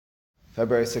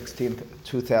February 16th,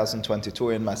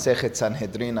 2022, in Masechet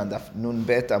Sanhedrin and Nun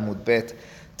Bet Amud Bet,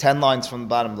 10 lines from the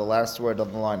bottom, the last word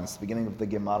on the line. It's the beginning of the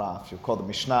Gemara. If you call the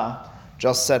Mishnah,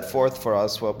 just set forth for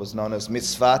us what was known as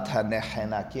Mitzvat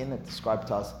HaNechenakin. It described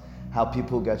to us how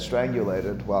people get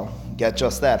strangulated. Well, get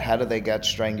just that. How do they get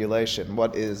strangulation?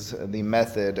 What is the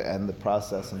method and the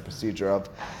process and procedure of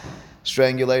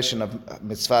strangulation of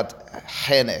Mitzvat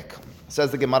Henek? Says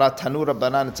the Gemara, Tanu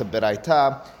Rabbanan, it's a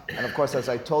beraita. And of course, as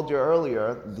I told you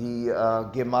earlier, the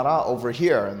Gemara over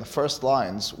here in the first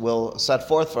lines will set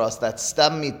forth for us that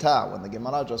stam mita, when the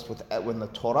Gemara when the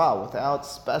Torah, without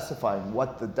specifying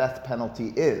what the death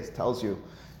penalty is, tells you,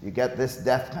 you get this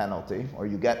death penalty, or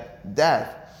you get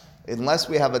death, unless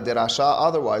we have a derasha,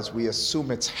 otherwise we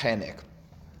assume it's henek,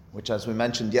 which, as we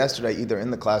mentioned yesterday, either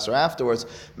in the class or afterwards,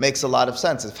 makes a lot of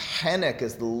sense. If henek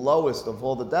is the lowest of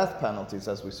all the death penalties,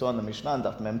 as we saw in the Mishnah,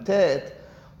 Daf Memtet,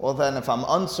 well then if I'm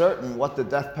uncertain what the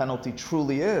death penalty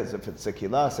truly is, if it's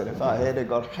sekila, serifa,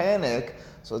 hedek, or henek,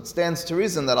 so it stands to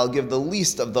reason that I'll give the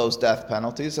least of those death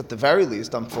penalties. At the very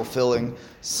least, I'm fulfilling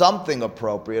something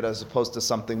appropriate as opposed to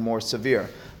something more severe.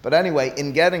 But anyway,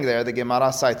 in getting there, the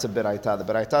Gemara cites a beraita.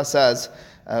 The beraita says,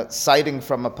 citing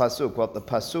from a pasuk, what the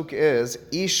pasuk is,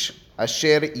 ish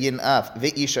asher yinaf,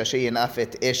 ve'ish asher yinaf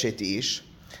et eshet ish,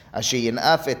 asher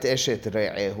yinaf et eshet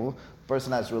re'ehu.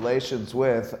 Person has relations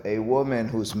with a woman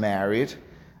who's married.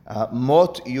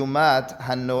 Mot yumat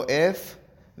hano'ef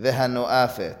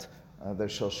vehano'afet. There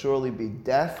shall surely be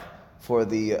death for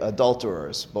the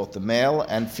adulterers, both the male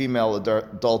and female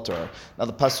adulterer. Now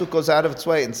the pasuk goes out of its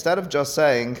way. Instead of just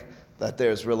saying that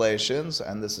there's relations,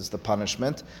 and this is the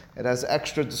punishment, it has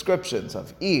extra descriptions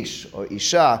of ish or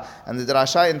isha, and the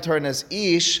drasha in turn is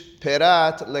ish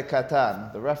perat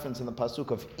lekatan. The reference in the pasuk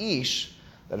of ish,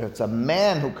 that if it's a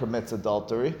man who commits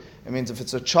adultery, it means if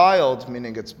it's a child,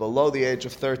 meaning it's below the age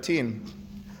of 13,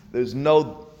 there's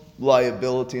no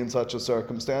liability in such a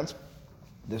circumstance.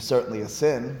 There's certainly a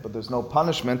sin, but there's no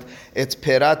punishment. It's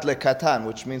perat lekatan,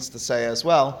 which means to say as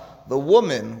well, the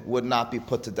woman would not be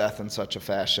put to death in such a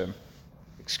fashion.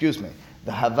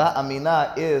 The hava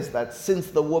amina is that since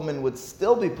the woman would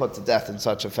still be put to death in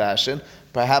such a fashion,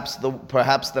 perhaps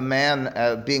the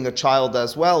man being a child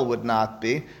as well would not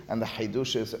be, and the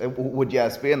hidush is would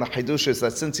yes be, and the hidush is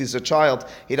that since he's a child,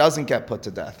 he doesn't get put to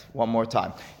death. One more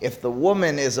time, if the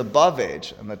woman is above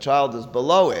age and the child is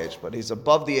below age, but he's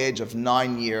above the age of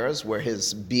 9 years, where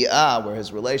his bi'ah, where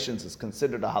his relations is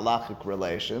considered a halachic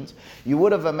relations, you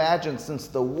would have imagined since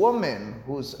the woman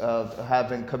who's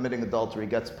committing adultery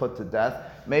gets put to death,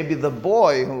 maybe the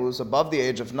boy who's above the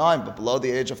age of 9 but below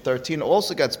the age of 13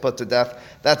 also gets put to death.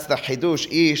 That's the hidush,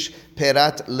 ish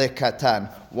perat lekatan.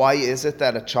 Why is it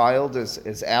that a child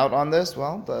is out on this?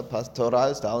 Well, the Torah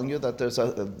is telling you that there's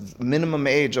a minimum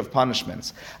age of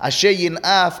punishments. Asher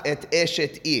yinaf et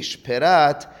eshet ish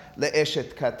perat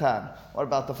leeshet katan. What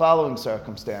about the following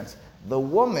circumstance? The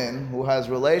woman who has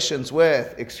relations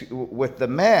with the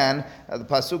man, the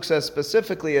pasuk says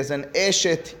specifically, is an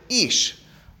eshet ish.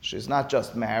 She's not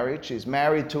just married, she's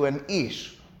married to an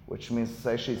ish, which means to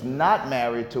say she's not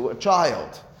married to a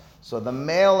child. So the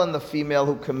male and the female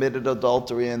who committed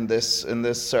adultery in this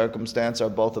circumstance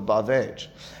are both above age.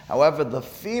 However, the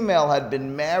female had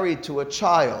been married to a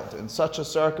child. In such a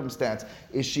circumstance,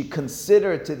 is she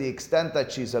considered to the extent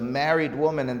that she's a married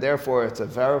woman and therefore it's a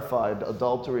verified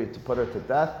adultery to put her to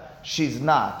death? She's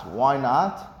not. Why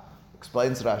not?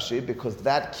 Explains Rashi, because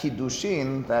that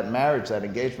kiddushin, that marriage, that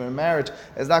engagement in marriage,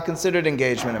 is not considered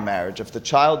engagement in marriage. If the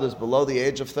child is below the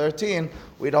age of 13,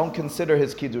 we don't consider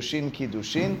his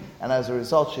kiddushin, and as a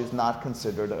result, she's not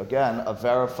considered, again, a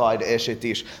verified eshet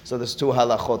ish. So there's two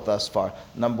halachot thus far.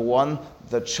 Number one,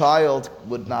 the child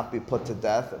would not be put to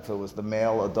death if it was the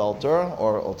male adulterer,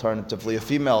 or alternatively a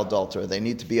female adulterer. They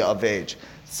need to be of age.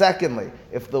 Secondly,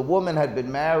 if the woman had been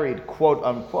married, quote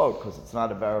unquote, because it's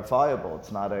not a verifiable,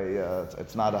 it's not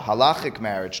a halachic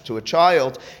marriage, to a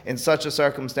child, in such a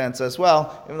circumstance as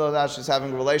well, even though now she's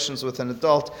having relations with an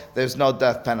adult, there's no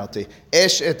death penalty.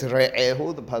 Eshet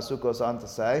re'ehu, the pasuk goes on to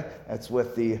say, it's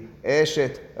with the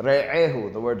eshet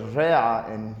re'ehu. The word re'ah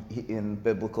in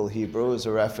biblical Hebrew is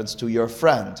a reference to your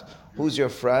friend. Who's your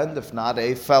friend, if not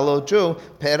a fellow Jew?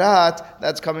 Perat,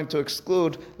 that's coming to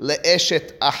exclude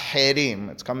le'eshet aherim.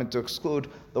 It's coming to exclude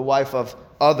the wife of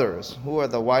others. Who are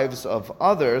the wives of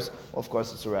others? Well, of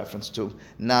course, it's a reference to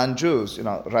non-Jews.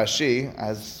 Rashi,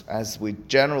 as we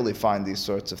generally find these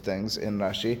sorts of things in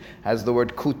Rashi, has the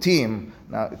word kutim.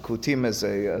 Now, kutim is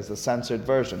a censored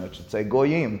version. It should say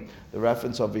goyim. The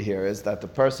reference over here is that the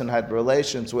person had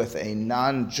relations with a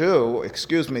non-Jew,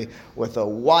 with a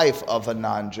wife of a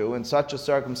non-Jew in such a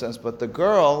circumstance, but the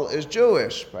girl is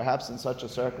Jewish. Perhaps in such a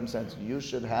circumstance you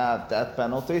should have death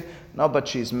penalty. No, but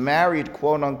she's married,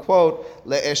 quote unquote,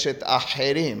 le'eshet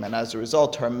acherim, and as a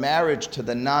result, her marriage to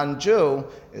the non-Jew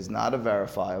is not a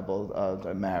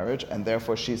verifiable marriage, and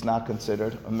therefore she's not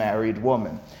considered a married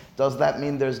woman. Does that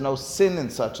mean there's no sin in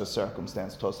such a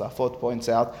circumstance? Tosafot points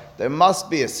out there must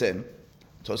be a sin.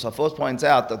 Tosafot points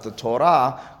out that the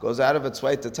Torah goes out of its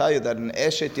way to tell you that an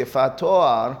Eshet Yefat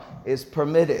Toar is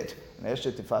permitted. An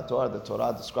Eshet Yefat Toar, the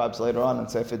Torah describes later on in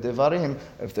Sefer Devarim,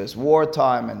 if there's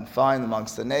wartime and find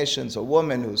amongst the nations a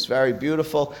woman who's very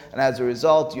beautiful, and as a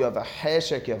result you have a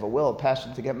heshek, you have a will, a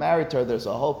passion to get married to her, there's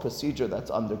a whole procedure that's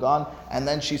undergone, and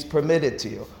then she's permitted to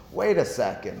you. Wait a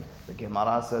second. The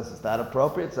Gemara says, is that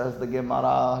appropriate? Says the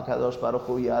Gemara, HaKadosh Baruch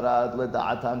Hu yarad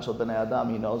leda'atan shel bnei adam.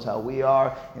 He knows how we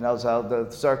are, he knows how the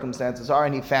circumstances are,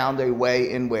 and he found a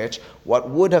way in which what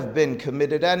would have been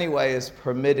committed anyway is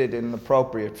permitted in an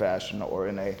appropriate fashion or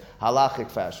in a halachic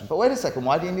fashion. But wait a second,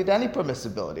 why do you need any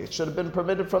permissibility? It should have been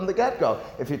permitted from the get-go.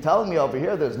 If you're telling me over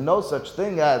here there's no such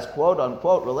thing as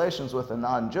quote-unquote relations with a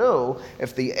non-Jew,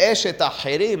 if the eshet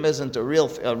achirim isn't a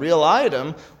real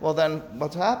item, well then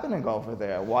what's happening over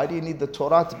there? Why do you need the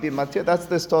Torah to be matir? That's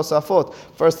this Tosafot.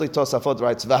 Firstly, Tosafot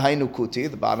writes, V'hainu kuti,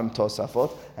 the bottom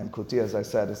Tosafot, and kuti, as I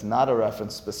said, is not a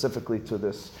reference specifically to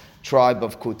this tribe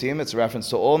of Kutim, it's a reference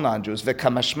to all non-Jews.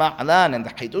 V'kamashma alan, and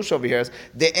the Hidush over here is,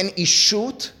 De'en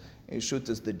ishut. Ishut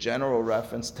is the general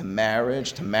reference to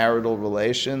marriage, to marital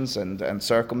relations and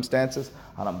circumstances.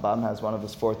 Rambam has one of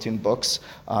his 14 books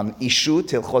on Ishut,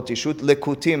 Hilchot Ishut,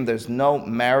 Lekutim. There's no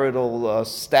marital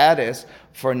status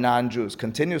for non-Jews.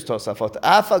 Continues Tosafot.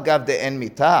 Afal gav de'en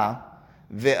mitah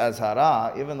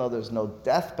ve'azhara, even though there's no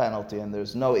death penalty and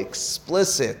there's no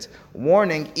explicit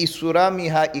warning, isura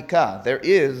miha'ika, there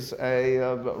is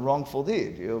a wrongful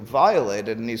deed. You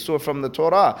violated an isur from the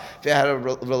Torah if you had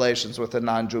relations with a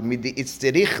non-Jew. Midi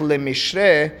itzterich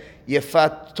lemishre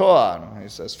yefat toar. He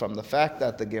says, from the fact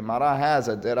that the Gemara has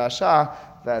a derasha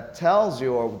that tells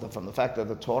you, or from the fact that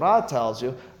the Torah tells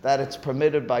you, that it's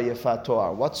permitted by yefat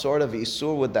toar. What sort of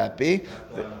isur would that be?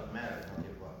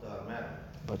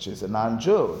 But she's a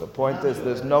non-Jew. The point is,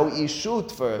 there's no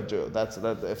ishut for a Jew.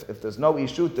 If there's no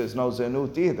ishut, there's no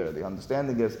zenut either. The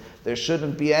understanding is there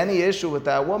shouldn't be any issue with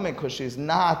that woman because she's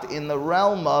not in the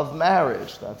realm of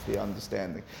marriage. That's the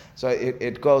understanding. So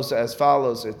it goes as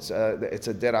follows. It's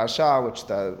a derasha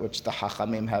which the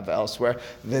Hachamim have elsewhere.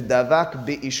 V'davak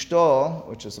bi'ishto,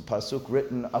 which is a pasuk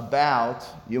written about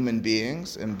human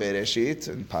beings in Bereshit,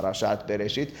 in Parashat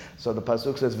Bereshit. So the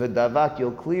pasuk says, "V'davak,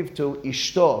 you'll cleave to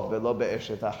ishto v'lo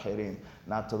be'eshet achirim,"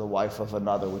 not to the wife of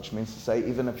another, which means to say,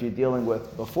 even if you're dealing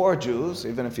with before Jews,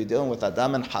 even if you're dealing with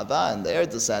Adam and Hava and their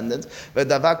descendants,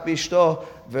 v'davak bishto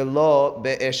v'lo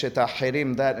be'eshet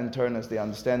achirim, that in turn is the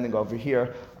understanding over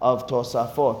here of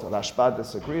Tosafot. Rashba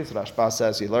disagrees. Rashba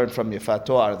says he learned from Yefat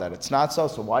Toar that it's not so.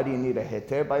 So why do you need a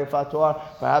heter by Yefat Toar?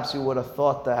 Perhaps you would have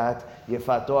thought that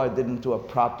Yefat Toar didn't do a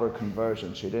proper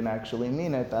conversion. She didn't actually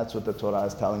mean it. That's what the Torah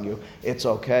is telling you. It's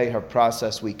okay. Her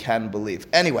process we can believe.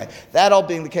 Anyway, that all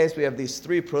being the case, we have these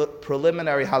three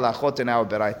preliminary halachot in our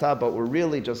Beraita, but we're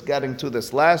really just getting to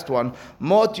this last one.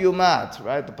 Mot yumat,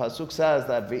 right? The pasuk says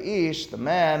that v'ish, the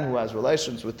man who has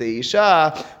relations with the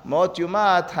isha, mot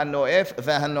yumat hanoef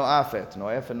v'hanoafet.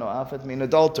 Noef and noafet mean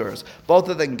adulterers. Both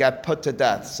of them get put to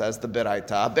death, says the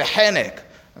Beraita. Behenik,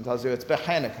 and tells you it's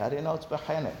behenik. How do you know it's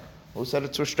behenik? Who said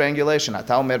it's through strangulation?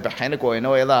 Ata omer behenik o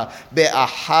eno ela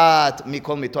be'ahat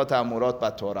mikol mitot ha'amurot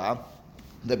b'Torah.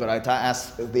 The Beraita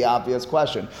asks the obvious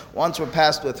question. Once we're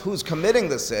past with who's committing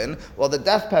the sin, well, the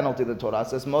death penalty, the Torah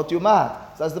says, mot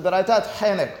yumat. Says the Beraita, it's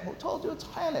chenek. Who told you it's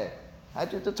chenek? How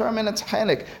do you determine it's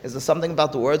chenek? Is there something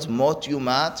about the words mot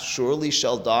yumat, surely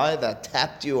shall die, that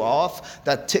tipped you off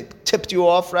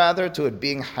to it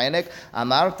being chenek?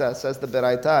 Amarta, says the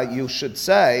Beraita, you should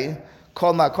say,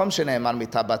 כל מקום שנאמר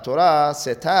מיתה בתורה,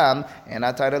 סתם, אין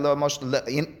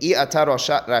אתה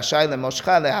רשאי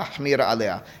למושכה להחמיר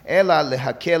עליה, אלא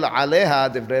להקל עליה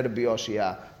דברי רבי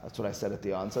יושיע. That's what I said at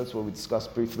the onset. That's what we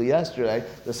discussed briefly yesterday.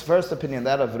 This first opinion,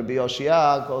 that of Rabbi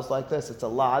Yoshia, goes like this. It's a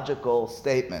logical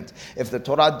statement. If the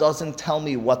Torah doesn't tell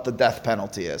me what the death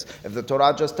penalty is, if the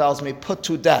Torah just tells me put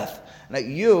to death, that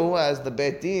you, as the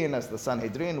Beit Din, as the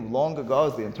Sanhedrin, long ago,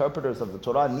 as the interpreters of the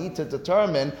Torah, need to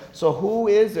determine, so who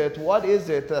is it, what is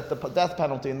it that the death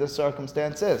penalty in this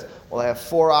circumstance is? Well, I have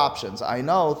 4 options. I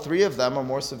know 3 of them are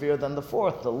more severe than the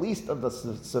 4th, the least of the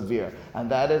severe, and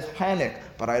that is Hanik,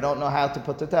 but I don't know how to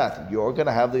put to death. You're going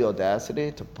to have the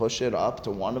audacity to push it up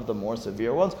to one of the more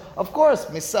severe ones? Of course,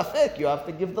 misafik, you have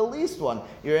to give the least one.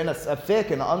 You're in a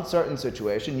safik, an uncertain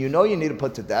situation. You know you need to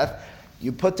put to death.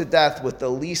 You put to death with the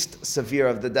least severe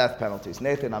of the death penalties.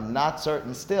 Nathan, I'm not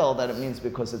certain still that it means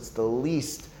because it's the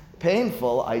least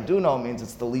painful. I do know it means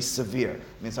it's the least severe.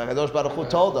 It means HaKadosh Baruch Hu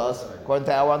told us, according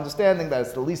to our understanding, that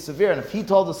it's the least severe. And if he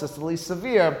told us it's the least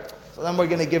severe, so then we're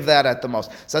going to give that at the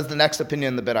most. Says the next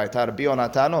opinion in the Beraita, Rabbi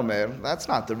Yonatan Omer, that's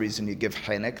not the reason you give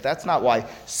Hinek. That's not why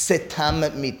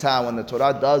Sitam Mita, when the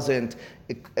Torah doesn't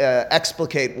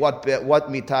explicate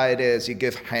what Mita it is, you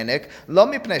give Hinek. Lo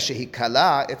mipnei shehi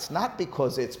kala, it's not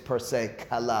because it's per se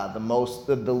kala,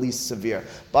 the least severe.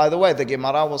 By the way, the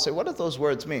Gemara will say, what do those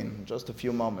words mean? In just a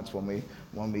few moments when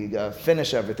we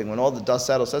finish everything, when all the dust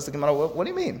settles, says the Gemara, what do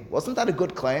you mean? Wasn't that a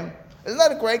good claim? Isn't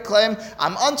that a great claim?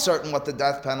 I'm uncertain what the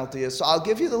death penalty is, so I'll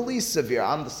give you the least severe.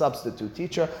 I'm the substitute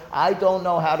teacher. I don't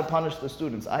know how to punish the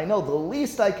students. I know the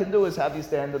least I can do is have you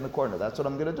stand in the corner. That's what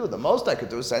I'm going to do. The most I could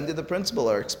do is send you the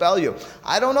principal or expel you.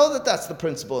 I don't know that that's the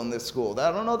principle in this school.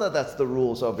 I don't know that that's the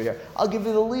rules over here. I'll give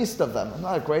you the least of them. Isn't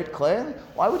that a great claim?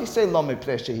 Why would he say lo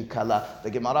mipnei shehi kala? The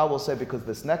Gemara will say because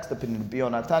this next opinion, Rabbi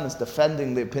Yonatan, is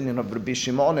defending the opinion of Rabbi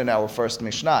Shimon in our first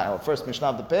Mishnah. Our first Mishnah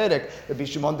of the Perek, Rabbi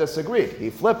Shimon disagreed. He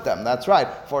flipped them. That's right.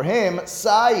 For him,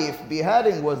 Saif,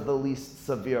 beheading, was the least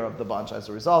severe of the bunch. As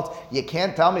a result, you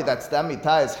can't tell me that Stam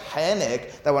Mita is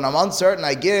Hanik, that when I'm uncertain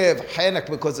I give Hanik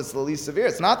because it's the least severe.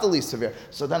 It's not the least severe.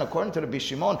 So then according to Rabbi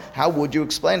Shimon, how would you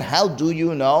explain? How do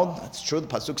you know? That's true, the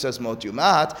Pasuk says Mot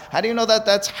Yumat. How do you know that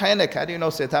that's Hanik? How do you know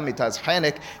Stam Mita is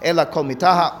Hanik? Ela Kol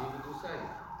Mitaha.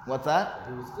 What's that?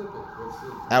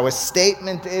 Our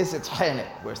statement is it's Hanik.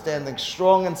 We're standing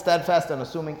strong and steadfast and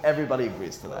assuming everybody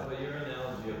agrees to that. But your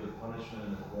analogy of the punishment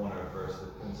in the corner versus the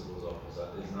principal's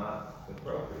office is not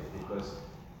appropriate because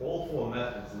all 4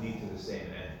 methods lead to the same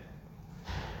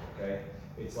end. Okay?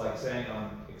 It's like saying I'm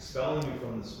expelling you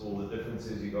from the school. The difference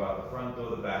is you go out the front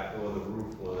door, the back door, the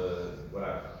roof, or the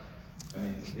whatever. I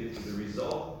mean, the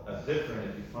result are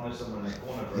different if you punish someone in the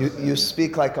corner versus... You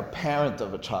speak like a parent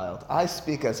of a child. I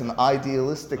speak as an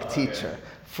idealistic teacher.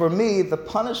 For me, the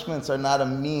punishments are not a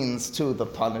means to the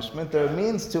punishment. They're a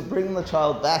means to bring the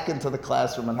child back into the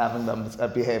classroom and having them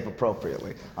behave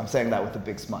appropriately. I'm saying that with a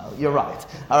big smile. You're right.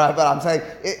 All right, but I'm saying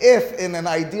if in an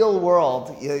ideal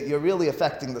world, you're really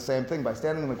affecting the same thing. By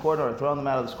standing in the corner and throwing them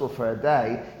out of the school for a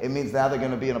day, it means now they're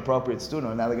going to be an appropriate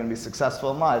student, or now they're going to be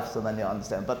successful in life, so then you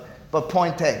understand. But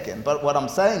point taken. But what I'm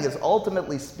saying is,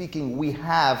 ultimately speaking, we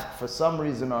have, for some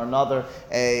reason or another,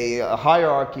 a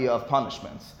hierarchy of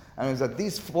punishments. And it means that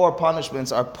these 4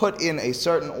 punishments are put in a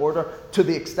certain order to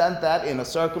the extent that in a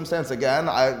circumstance, again,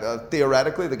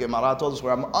 theoretically, the Gemara told us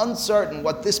where I'm uncertain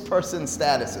what this person's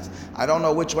status is. I don't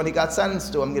know which one he got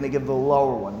sentenced to. I'm going to give the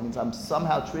lower one. It means I'm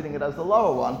somehow treating it as the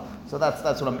lower one. So that's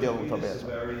what I'm dealing with over here. The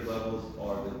severity levels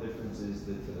are the differences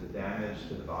to the damage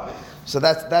to the body. So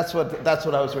that's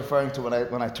what I was referring to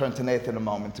when I turned to Nathan a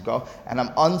moment ago, and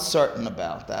I'm uncertain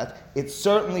about that. It's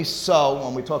certainly so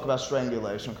when we talk about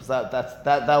strangulation, because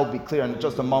that will be clear in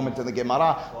just a moment in the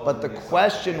Gemara. But the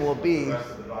question will be, the rest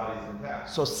of the body is intact.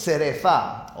 So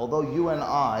serefa, although you and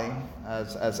I,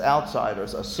 as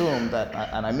outsiders, assume that,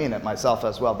 and I mean it myself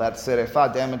as well, that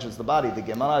serefa damages the body, the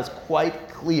Gemara is quite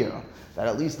clear that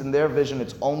at least in their vision,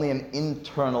 it's only an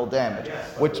internal damage.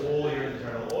 Yes, which all your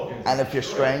internal organs. And if you're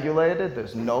strangulated,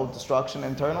 there's no destruction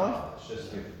internally? It's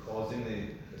just you're closing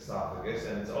the esophagus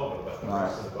and it's over, but the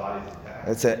rest of the body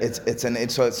is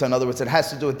intact. So in other words, it has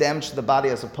to do with damage to the body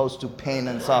as opposed to pain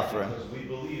and suffering. Because we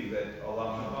believe that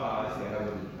Allah Shabbat, you have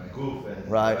a goof and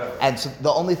right. whatever. And so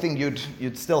the only thing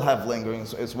you'd still have lingering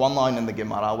is one line in the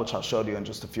Gemara, which I'll show you in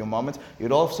just a few moments.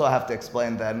 You'd also have to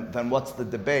explain then what's the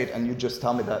debate, and you just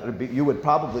tell me that you would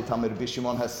probably tell me Rabbi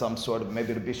Shimon has some sort of,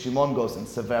 maybe Rabbi Shimon goes in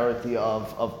severity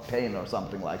of pain or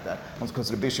something like that.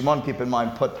 Because Rabbi Shimon, keep in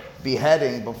mind, put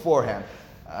beheading beforehand.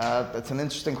 That's an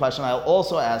interesting question. I'll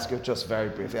also ask you, just very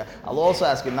briefly, I'll also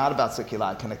ask you not about Sekila.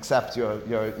 I can accept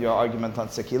your argument on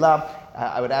Sekila.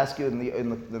 I would ask you in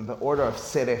the order of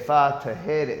Serefa to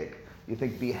Herig. You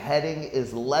think beheading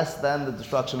is less than the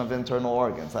destruction of internal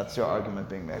organs? That's your argument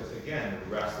being made. Because again,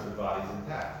 the rest of the body's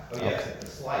intact. Oh yes, it's a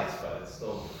slice, but it's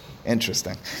still...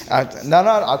 Interesting.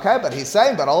 Okay, but he's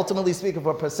saying, but ultimately speaking,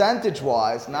 for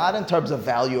percentage-wise, not in terms of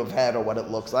value of head or what it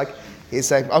looks like, He's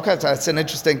saying, okay, so that's an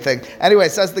interesting thing. Anyway,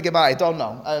 says the Gemara, I don't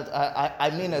know. I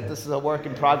mean it, this is a work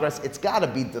in progress. It's got to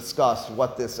be discussed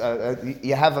what this,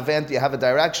 you have a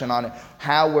direction on it,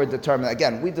 how we're determined.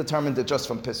 Again, we determined it just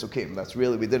from Pesukim. That's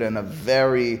really, we did it in a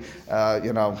very,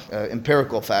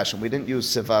 empirical fashion. We didn't use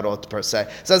Sivarot per se.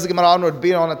 Says the Gemara onward,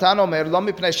 B'Yonatan Omer, Lo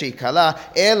mipnei sheikala,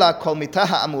 ela kol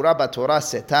mitaha amura b'Torah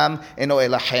setam, eno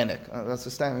ela chenek. That's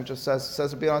the statement. It just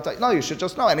says B'Yonatan. No, you should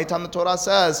just know, anytime the Torah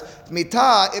says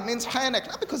mitah, it means chenek,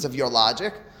 not because of your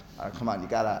logic. Come on, you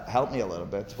gotta help me a little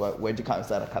bit. Where'd you come? Is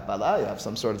that a Kabbalah? You have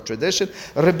some sort of tradition?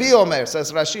 Rabbi Omer,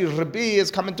 says Rashi, Rabbi is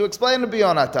coming to explain Rabbi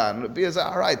Yonatan. Rabbi is,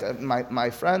 all right, my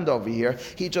friend over here,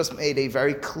 he just made a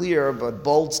very clear but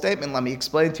bold statement. Let me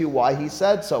explain to you why he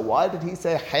said so. Why did he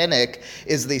say Henek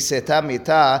is the Seta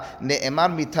Mita,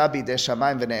 Ne'emar Mita bide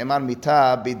Shamayim, Ve'ne'emar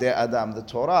Mita bide Adam. The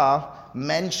Torah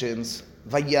mentions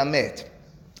Vayamet,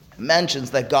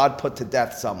 mentions that God put to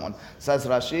death someone. Says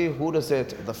Rashi, who does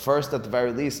it, the first at the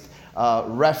very least,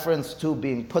 reference to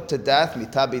being put to death?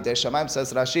 Mitabi de Shamayim,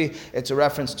 says Rashi, it's a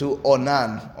reference to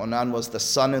Onan. Onan was the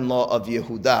son-in-law of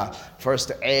Yehuda.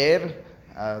 First,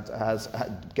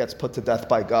 gets put to death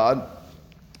by God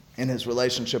in his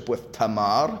relationship with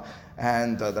Tamar.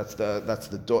 And in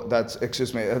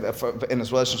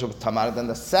his relationship with Tamar. Then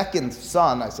the second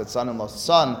son, I said son-in-law,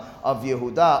 son of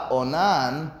Yehuda,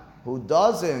 Onan, who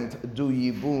doesn't do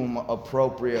Yibum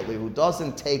appropriately, who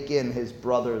doesn't take in his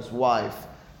brother's wife,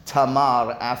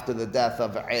 Tamar, after the death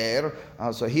of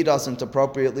so he doesn't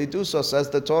appropriately do so, says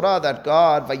the Torah, that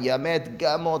God, Vayamet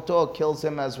Gamoto, kills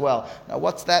him as well. Now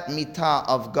what's that mitah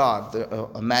of God? The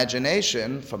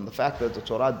imagination, from the fact that the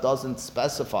Torah doesn't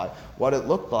specify what it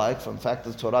looked like, from the fact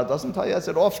that the Torah doesn't tell you, as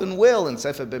it often will in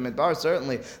Sefer Bimidbar,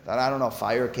 certainly, that, I don't know,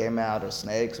 fire came out, or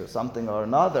snakes, or something or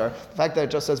another. The fact that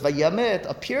it just says Vayamet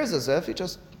appears as if he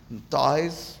just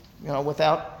dies,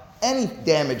 without any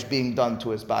damage being done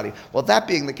to his body. Well, that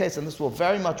being the case, and this will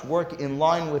very much work in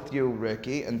line with you,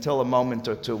 Ricky, until a moment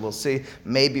or two, we'll see,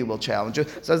 maybe we'll challenge you.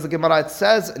 It says the Gemara, it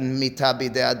says Mita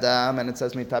bide Adam, and it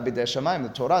says Mita bide Shamayim. The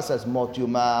Torah says Mot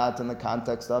Yumat in the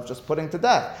context of just putting to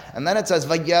death. And then it says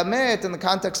Vayamet in the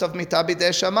context of Mita bide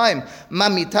Shamayim. Ma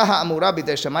Mita ha'amura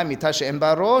bide Shamayim, Mita she'en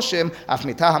ba roshim, af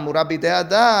Mita ha'amura bide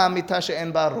Adam, Mita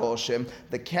she'en ba roshim.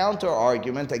 The counter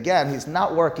argument, again, he's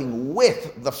not working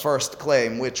with the first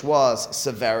claim, which was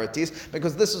severities,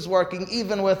 because this is working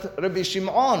even with Rabbi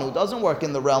Shimon, who doesn't work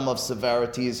in the realm of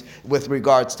severities with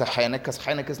regards to Chenek, because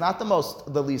Chenek is not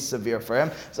the least severe for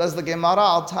him. Says the Gemara,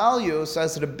 I'll tell you,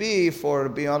 says Rabbi, for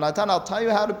Rabbi Yonatan, I'll tell you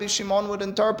how Rabbi Shimon would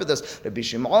interpret this. Rabbi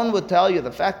Shimon would tell you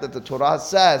the fact that the Torah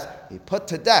says he put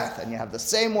to death, and you have the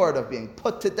same word of being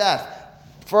put to death,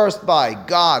 first by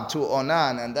God to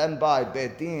Onan, and then by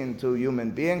Beit Din to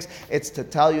human beings. It's to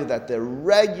tell you that the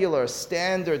regular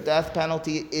standard death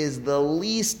penalty is the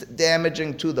least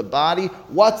damaging to the body.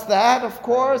 What's that, of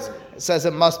course? It says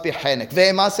it must be Chenek.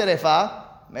 Ve'ema serefa,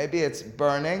 maybe it's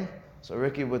burning. So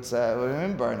Ricky would say, what do you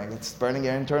mean burning? It's burning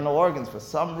your internal organs. For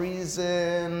some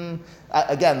reason,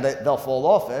 again, they'll fall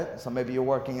off it. So maybe you're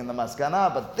working in the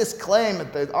maskana, but this claim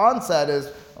at the onset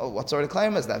is, what sort of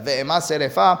claim is that? Ve'ema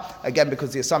serefa, again,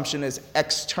 because the assumption is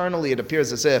externally it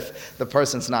appears as if the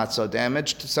person's not so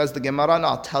damaged. Says the Gemara, and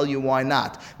I'll tell you why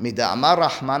not. Mida amar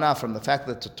rahmana, from the fact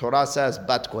that the Torah says,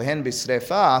 bat kohen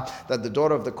bisrefa, that the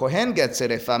daughter of the kohen gets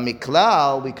serefa,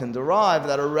 miklal, we can derive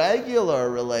that irregular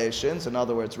relations, in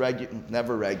other words,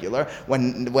 never regular,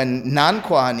 when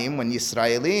non-kohanim, when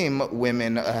Yisraelim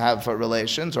women have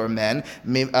relations, or men,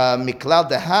 miklal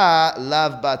deha,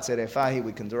 lav bat serefa,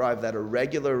 we can derive that a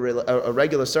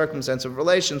regular circumstance of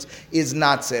relations is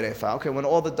not serefa. Okay, when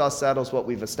all the dust settles, what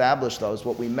we've established, though, is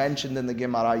what we mentioned in the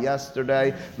Gemara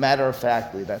yesterday,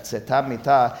 matter-of-factly, that setam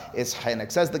mita is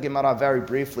chenek. Says the Gemara very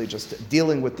briefly, just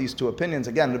dealing with these two opinions,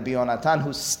 again, Rabbi Yonatan,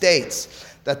 who states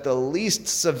that the least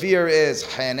severe is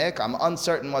chenek. I'm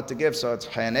uncertain what to give, so it's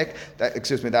chenek.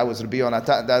 That was Rabbi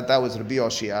Yonatan. That was Rabbi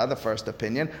Yoshia, the first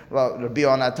opinion. Well, Rabbi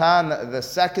Yonatan, the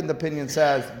second opinion,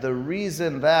 says the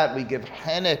reason that we give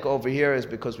chenek over here is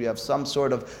because we have some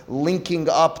sort of linking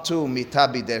up to mita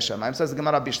bidei shamayim. Says the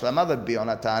Gemara Bishlama, Rabbi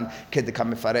Yonatan kedika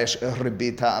mifaresh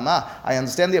Rabbi Ta'ama. I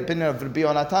understand the opinion of Rabbi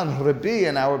Yonatan. Rabbi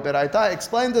in our Beraita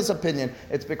explained this opinion.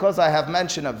 It's because I have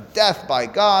mention of death by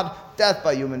God, death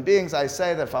by human beings. I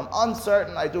say that if I'm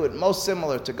uncertain, I do it most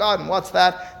similar to God. And what's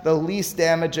that? The least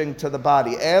damaging to the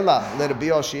body. Ela l'Rabbi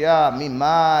Yoshia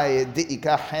mimai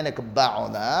di'ika chenek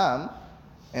ba'onam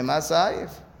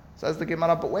emasayif. Says the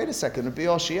Gemara, but wait a second, Rabbi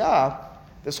Yoshia,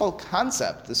 this whole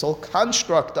concept, this whole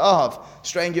construct of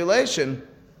strangulation,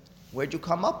 where'd you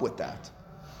come up with that?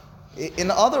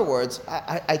 In other words,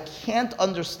 I can't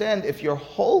understand if your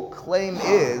whole claim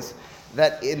is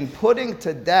that in putting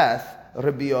to death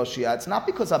Rabbi Yoshia, it's not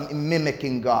because I'm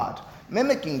mimicking God.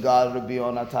 Mimicking God, Rabbi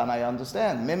Yonatan, I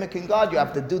understand. Mimicking God, you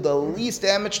have to do the least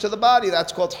damage to the body.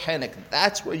 That's called henik.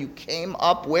 That's where you came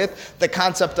up with the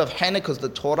concept of henik, because the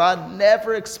Torah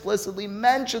never explicitly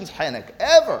mentions henik,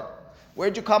 ever.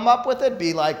 Where'd you come up with it?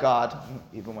 Be like God,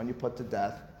 even when you put to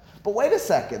death. But wait a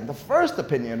second, the first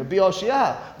opinion, Rabbi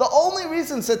Yoshia, the only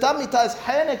reason Setamita is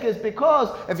henik is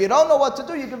because if you don't know what to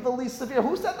do, you give the least severe.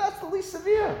 Who said that's the least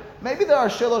severe? Maybe there are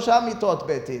Shilosha mitot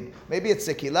betin. Maybe it's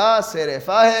Sekila,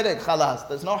 Serefa, Henek, Chalas.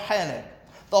 There's no henik.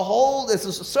 This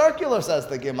is circular, says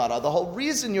the Gemara. The whole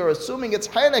reason you're assuming it's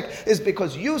henik is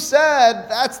because you said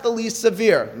that's the least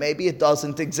severe. Maybe it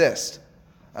doesn't exist.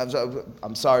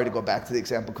 I'm sorry to go back to the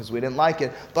example because we didn't like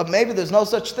it, but maybe there's no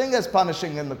such thing as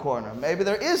punishing in the corner. Maybe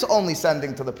there is only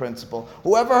sending to the principal.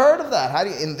 Whoever heard of that?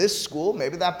 In this school,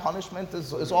 maybe that punishment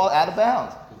is all out of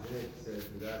bounds.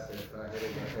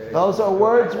 Those are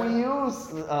words we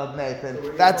use,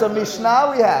 Nathan. That's a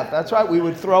Mishnah we have. That's right. We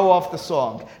would throw off the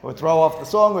song. We'd throw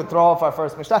off our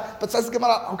first Mishnah. But says the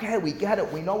Gemara, okay, we get it.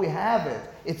 We know we have it.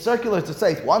 It's circular to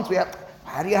say, once we have,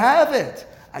 how do you have it?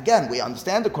 Again, we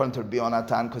understand according to Rabbi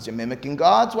Yonatan because you're mimicking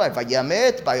God's way.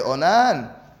 Vayamit by Onan.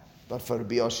 But for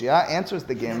Rabbi Yoshia, answers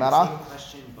the Gemara. The same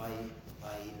question by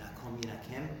Nakom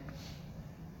Yinakim.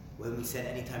 When we said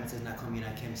anytime it says Nakom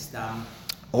Yinakim, Stam.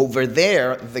 Over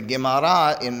there, the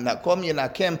Gemara in Nakom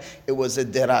Yinakim, it was a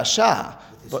derasha.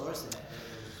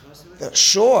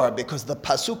 Sure, because the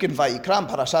pasuk in Vayikram,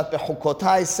 Parashat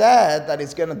Bechukotai, said that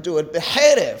he's going to do it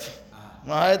beherev.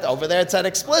 Right? Over there it said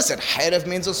explicit. Herev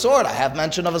means a sword. I have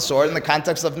mention of a sword in the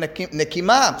context of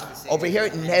Nikimah. Over here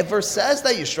it never says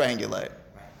that you strangulate.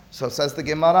 So says the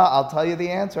Gemara, I'll tell you the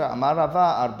answer. Amar Rava,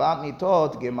 arba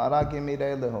mitot, Gemara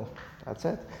gimire lehu. That's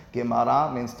it.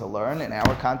 Gemara means to learn. In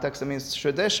our context, it means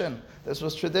tradition. This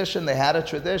was tradition. They had a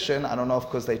tradition. I don't know if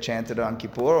because they chanted it on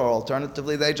Kippur or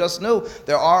alternatively they just knew.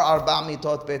 There are arba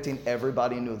mitot betin.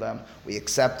 Everybody knew them. We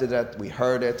accepted it. We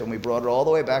heard it. And we brought it all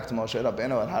the way back to Moshe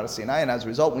Rabbeinu at Har Sinai. And as a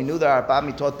result, we knew there are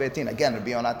arba mitot betin. Again,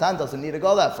 Rabbi Yonatan doesn't need to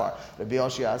go that far. Rabbi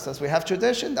Yoshia says we have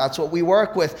tradition. That's what we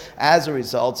work with. As a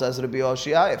result, says Rabbi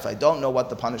Yoshia, if I don't know what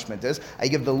the punishment is, I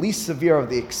give the least severe of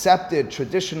the accepted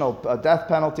traditional death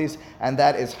penalties, and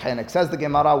that is henek. Says the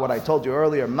Gemara, what I told you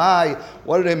earlier,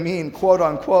 what did it mean, quote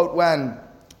unquote, when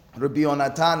Rabbi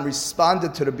Yonatan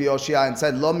responded to Rabbi Yoshia and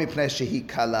said, Lo mipnei shehi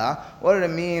kala? What did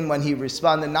it mean when he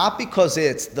responded? Not because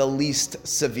it's the least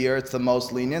severe, it's the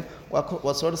most lenient.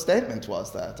 What sort of statement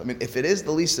was that? I mean, if it is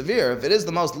the least severe, if it is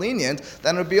the most lenient,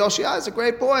 then Rabbi Yoshia is a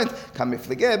great point.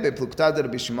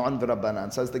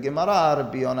 Says the Gemara,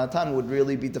 Rabbi Yonatan would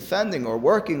really be defending or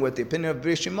working with the opinion of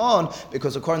Rabbi Shimon,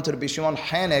 because according to Rabbi Shimon,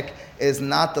 henek is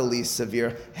not the least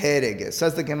severe. Hereg.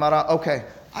 Says the Gemara, okay,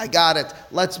 I got it.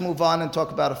 Let's move on and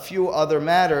talk about a few other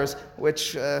matters,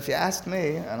 which, if you ask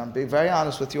me, and I'm being very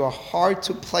honest with you, are hard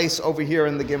to place over here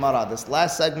in the Gemara. This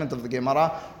last segment of the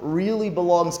Gemara really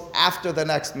belongs after the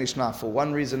next Mishnah. For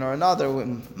one reason or another, we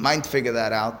might figure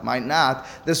that out, might not.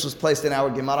 This was placed in our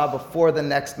Gemara before the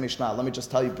next Mishnah. Let me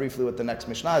just tell you briefly what the next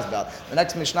Mishnah is about. The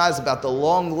next Mishnah is about the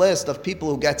long list of people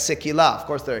who get sikila. Of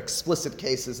course, there are explicit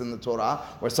cases in the Torah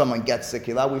where someone gets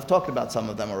sikila. We've talked about some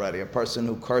of them already. A person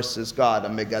who curses God, a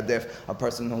megadef, a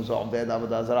person who's obed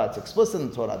avodah zarah. It's explicit in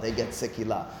the Torah. They get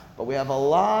sikila. But we have a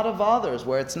lot of others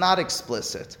where it's not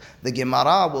explicit. The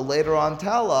Gemara will later on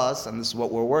tell us, and this is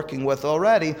what we're working with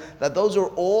already, that those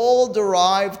are all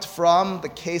derived from the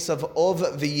case of Ov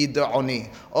v'yid'oni.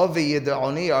 Ov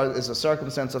v'yid'oni is a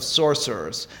circumstance of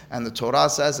sorcerers. And the Torah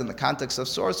says in the context of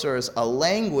sorcerers, a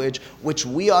language which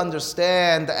we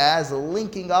understand as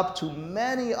linking up to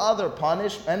many other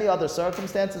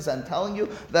circumstances and telling you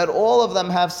that all of them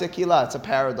have sikila. It's a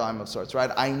paradigm of sorts,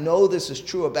 right? I know this is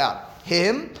true about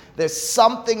him. There's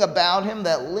something about him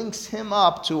that links him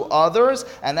up to others,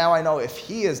 and now I know if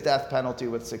he is death penalty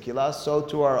with sikila, so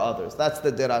too are others. That's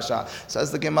the dirasha.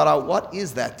 Says the Gemara, what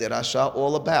is that dirasha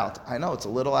all about? I know it's a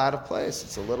little out of place,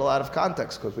 it's a little out of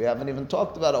context, because we haven't even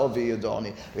talked about Ovi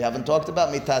Yudoni, we haven't talked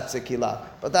about mitat sikila,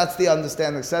 but that's the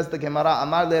understanding. Says the Gemara,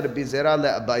 Amar le Rabbi Zera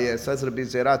le Abaye, says Rabbi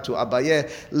Zera to Abaye,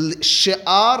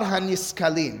 she'ar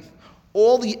haniskalin.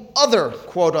 All the other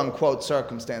quote-unquote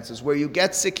circumstances where you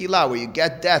get sikila, where you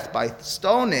get death by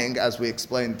stoning, as we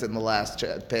explained in the last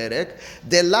perek,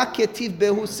 de la ketiv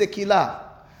behu sikila.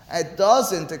 It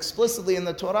doesn't explicitly in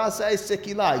the Torah say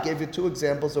Sikila. I gave you two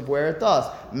examples of where it does.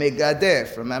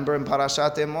 Megadef. Remember in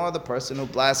Parashat Emor, the person who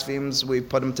blasphemes, we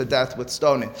put him to death with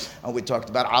stoning. And we talked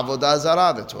about Avodah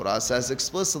Zarah. The Torah says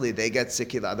explicitly they get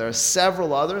Sikila. There are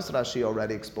several others. Rashi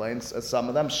already explains some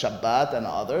of them, Shabbat and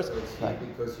others. So it's right.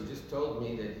 Because you just told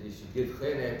me that you should give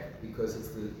chenek because it's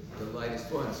the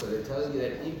lightest one. So they're telling you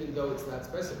that even though it's not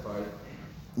specified,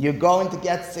 you're going to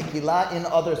get sikila in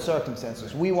other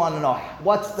circumstances. We want to know,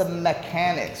 what's the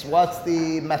mechanics? What's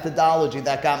the methodology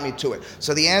that got me to it?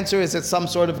 So the answer is it's some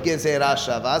sort of gezerah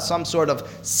shava, some sort of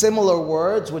similar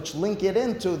words which link it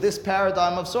into this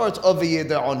paradigm of sorts of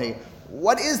v'yid'oni.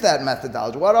 What is that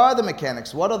methodology? What are the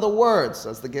mechanics? What are the words?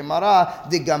 Says the Gemara,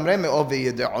 Digamre me'ov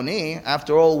v'yid'oni.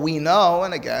 After all, we know,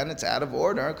 and again, it's out of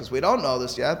order because we don't know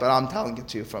this yet, but I'm telling it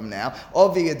to you from now.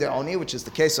 Ov v'yid'oni, which is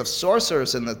the case of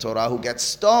sorcerers in the Torah who get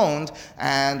stoned,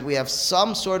 and we have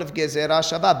some sort of gezerah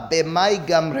shava. B'mai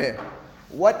gamre.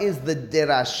 What is the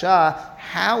dirasha?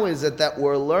 How is it that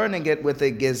we're learning it with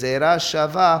a gezerah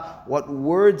shava? What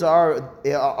words are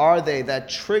they that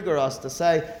trigger us to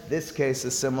say, this case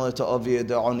is similar to Ovi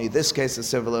Yeda'oni, this case is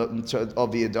similar to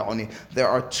Ovi Yeda'oni? There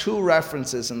are two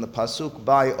references in the Pasuk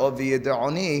by Ovi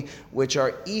Yeda'oni, which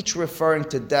are each referring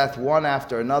to death one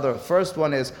after another. First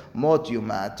one is Mot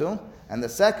Yumatu, and the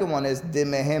second one is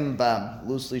Dimehim Bam,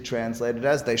 loosely translated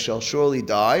as they shall surely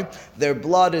die. Their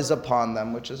blood is upon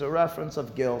them, which is a reference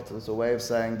of guilt, as a way of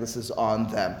saying this is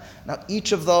on them. Now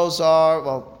each of those are,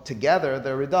 well, together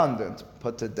they're redundant.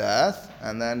 Put to death,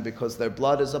 and then because their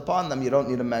blood is upon them, you don't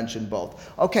need to mention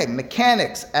both. Okay,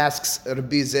 mechanics, asks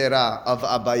Rabbi Zera of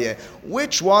Abaye.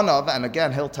 Which one of, and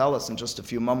again he'll tell us in just a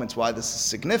few moments why this is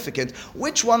significant,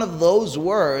 which one of those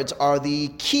words are the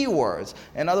key words?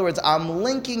 In other words, I'm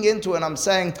linking into and I'm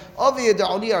saying, Ovi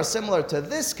Yeda'oni are similar to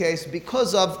this case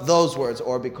because of those words,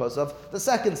 or because of the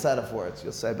second set of words.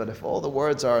 You'll say, but if all the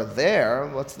words are there,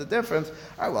 what's the difference?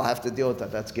 All right, we'll have to deal with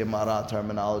that. That's Gemara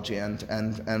terminology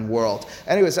and world.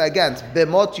 Anyways, again,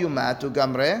 b'mot yumatu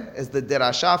gamre is the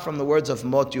derasha from the words of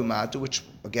mot yumatu, which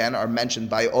again are mentioned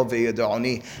by Ove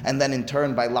Yeda'oni, and then in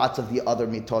turn by lots of the other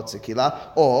mitot zekila,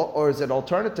 or is it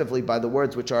alternatively by the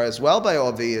words which are as well by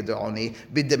Ove Yeda'oni,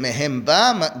 b'demehim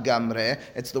bam gamre,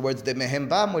 it's the words demehim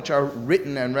bam which are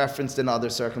written and referenced in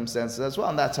other circumstances as well,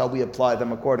 and that's how we apply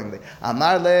them accordingly.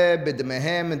 Amar le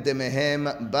b'demehim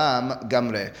demehim bam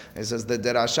gamre. It says the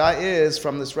derasha is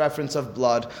from this reference of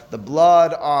blood, the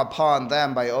blood upon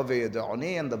them by Ove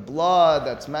Yeda'oni, and the blood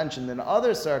that's mentioned in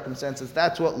other circumstances,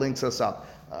 that's what links us up.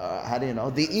 How do you know?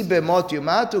 The ibe mot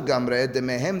yumatu gamre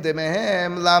demehem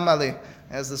lamali.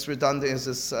 Has this redundant? Is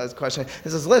this question? He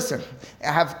says, listen,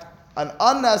 I have an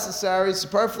unnecessary,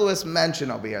 superfluous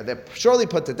mention over here. They're surely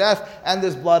put to death, and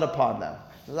there's blood upon them.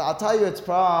 I'll tell you, it's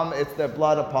their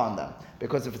blood upon them.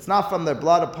 Because if it's not from their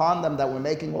blood upon them that we're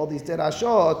making all these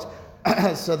dirashot,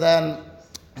 so then.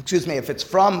 If it's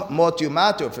from mot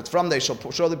yumatu, if it's from they shall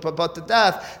surely put to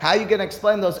death, how are you going to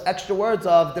explain those extra words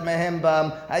of demehim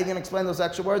bam? How are you going to explain those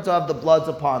extra words of the blood's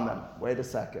upon them? Wait a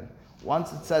second.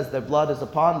 Once it says their blood is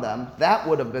upon them, that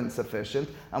would have been sufficient.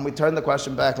 And we turn the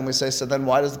question back and we say, so then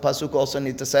why does the pasuk also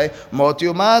need to say mot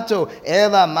yumatu?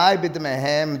 Elamai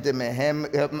b'demehem demehem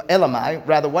elamai.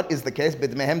 Rather, what is the case?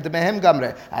 B'demehem demehem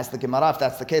gamre. Ask the Gemara if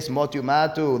that's the case. Mot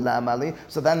yumatu lamali.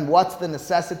 So then, what's the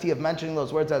necessity of mentioning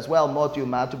those words as well? Mot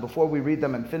yumatu. Before we read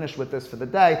them and finish with this for the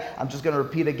day, I'm just going to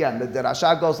repeat again. The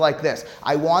derasha goes like this.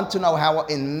 I want to know how,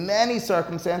 in many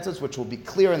circumstances, which will be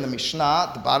clear in the Mishnah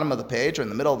at the bottom of the page or in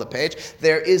the middle of the page,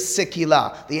 there is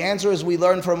sikila. The answer is we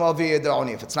learn from Ovi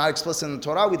Yeda'oni. If it's not explicit in the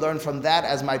Torah, we learn from that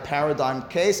as my paradigm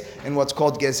case in what's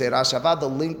called Gezerah Shava.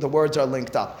 The words are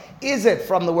linked up. Is it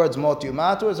from the words Mot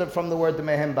Yumatu, or is it from the word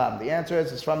Demehim Bam? The answer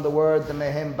is it's from the word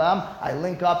Demehim Bam. I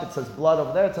link up, it says blood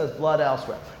over there, it says blood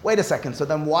elsewhere. Wait a second, so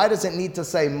then why does it need to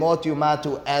say Mot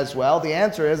Yumatu as well? The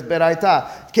answer is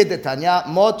Beraita. Kidetanya,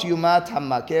 Mot Yumat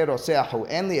Hamakeh Roseahu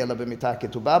Enli Ela B'mitah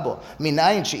Ketubabo.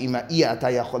 Minayin she'ima iya ata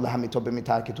yachol lahamito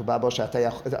b'mitah ketubabo she'ata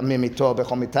mimito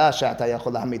b'chol mitah she'ata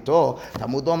yachol lahamito.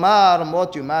 Talmud Omar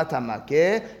Mot Yumat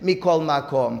Hamakeh Mikol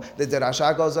Makom. The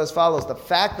derasha goes as follows. The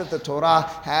fact that the Torah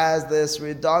has this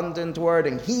redundant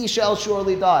wording, he shall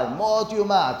surely die, Mot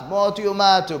Yumat, Mot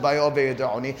Yumatu by Ove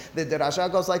Yeda'oni. The derasha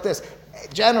goes like this.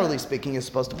 Generally speaking, you're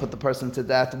supposed to put the person to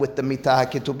death with the mitah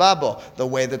ketubabo, the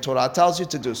way the Torah tells you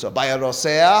to do so. By a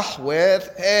roseach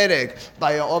with hereg,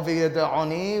 by a ovi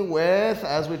de'oni with,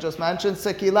 as we just mentioned,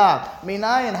 sekilah.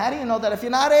 Minayin, how do you know that if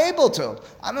you're not able to?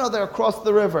 I don't know, they're across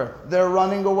the river, they're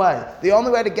running away. The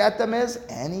only way to get them is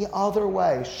any other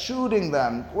way, shooting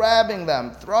them, grabbing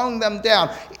them, throwing them down.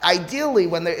 Ideally,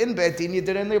 when they're in Beit Din, you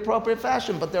did it in the appropriate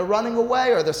fashion, but they're running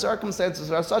away or the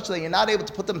circumstances are such that you're not able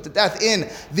to put them to death in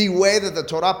the way that the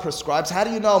Torah prescribes. How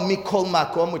do you know mikol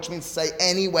makom, which means say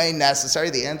any way necessary?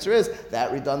 The answer is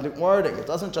that redundant wording. It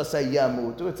doesn't just say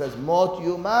yamutu, it says mot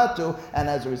yumatu, and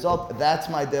as a result, that's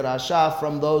my derasha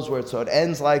from those words. So it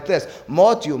ends like this: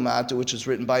 mot yumatu, which is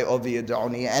written by Ovi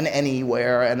Yedoni, and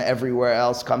anywhere and everywhere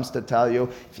else comes to tell you,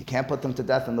 if you can't put them to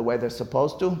death in the way they're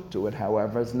supposed to, do it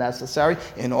however is necessary.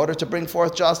 In order to bring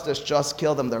forth justice, just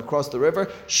kill them. They're across the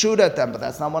river, shoot at them. But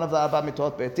that's not one of the Arba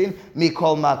Mitot Beit Din.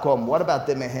 Mikol makom. What about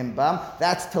the mehim bam?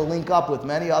 That's to link up with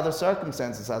many other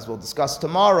circumstances, as we'll discuss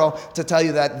tomorrow, to tell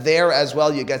you that there as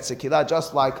well you get sekilah,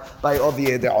 just like by Ovi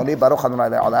Yedoni. Baruch Adonai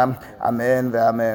Le'olam. Amen ve'amen.